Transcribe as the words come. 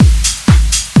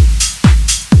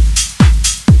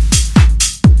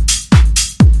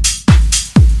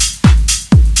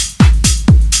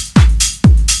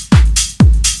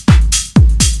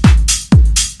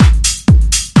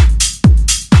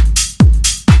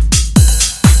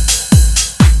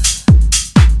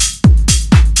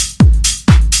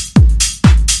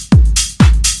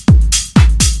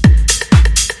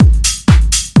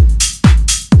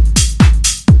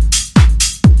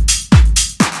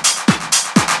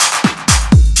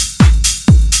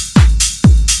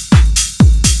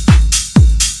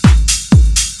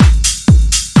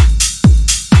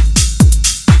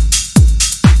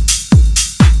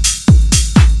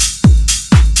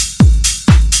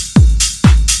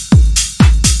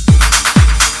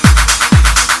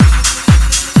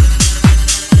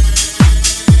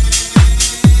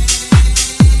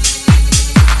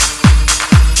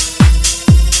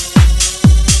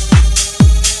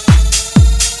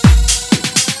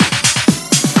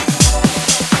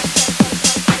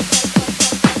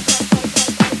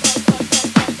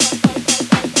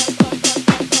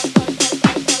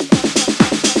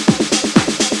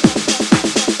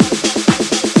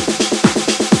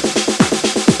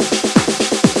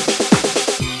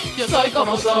soy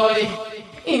como soy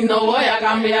y no voy a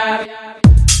cambiar.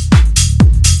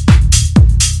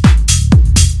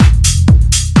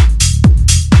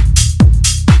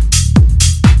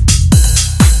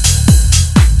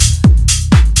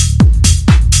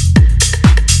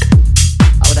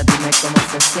 Ahora dime cómo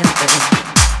se siente.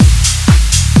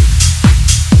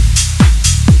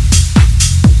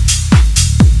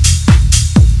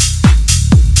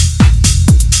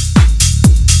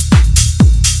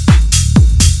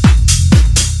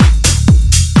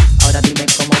 Ahora dime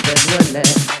cómo te duele.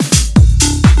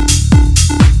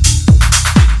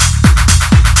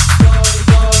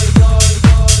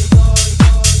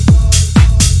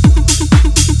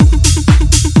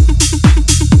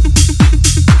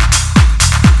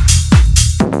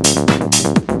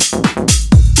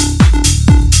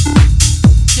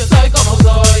 Yo soy como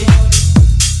soy.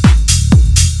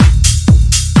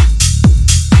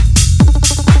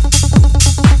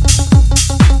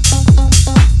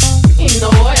 Y no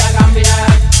voy a cambiar.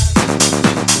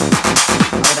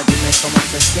 Ahora dime cómo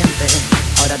se siente.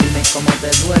 Ahora dime cómo te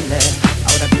duele.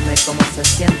 Ahora dime cómo se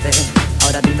siente.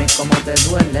 Ahora dime cómo te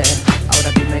duele.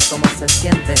 Ahora dime cómo se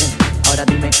siente. Ahora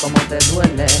dime cómo te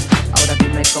duele. Ahora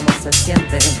dime cómo se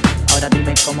siente. Ahora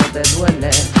dime cómo te duele.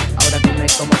 Ahora dime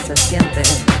cómo se siente.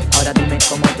 Ahora dime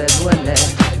cómo te duele.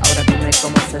 Ahora dime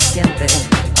cómo se siente.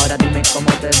 Ahora dime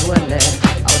cómo te duele.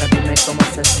 Ahora dime cómo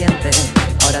se siente.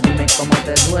 Ahora dime cómo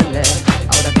te duele.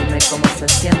 Ahora dime cómo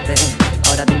se siente.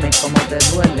 Ahora dime cómo te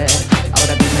duele.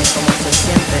 Ahora dime cómo se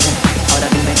siente. Ahora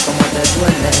dime cómo te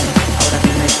duele. Ahora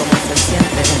dime cómo se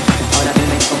siente. Ahora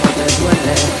dime cómo te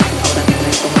duele. Ahora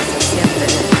dime cómo se siente.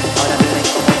 Ahora dime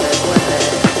cómo te duele.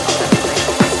 Ahora dime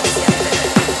cómo se siente.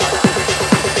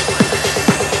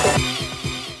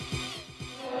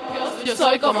 Yo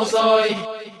soy como soy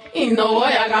y no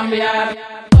voy a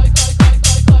cambiar.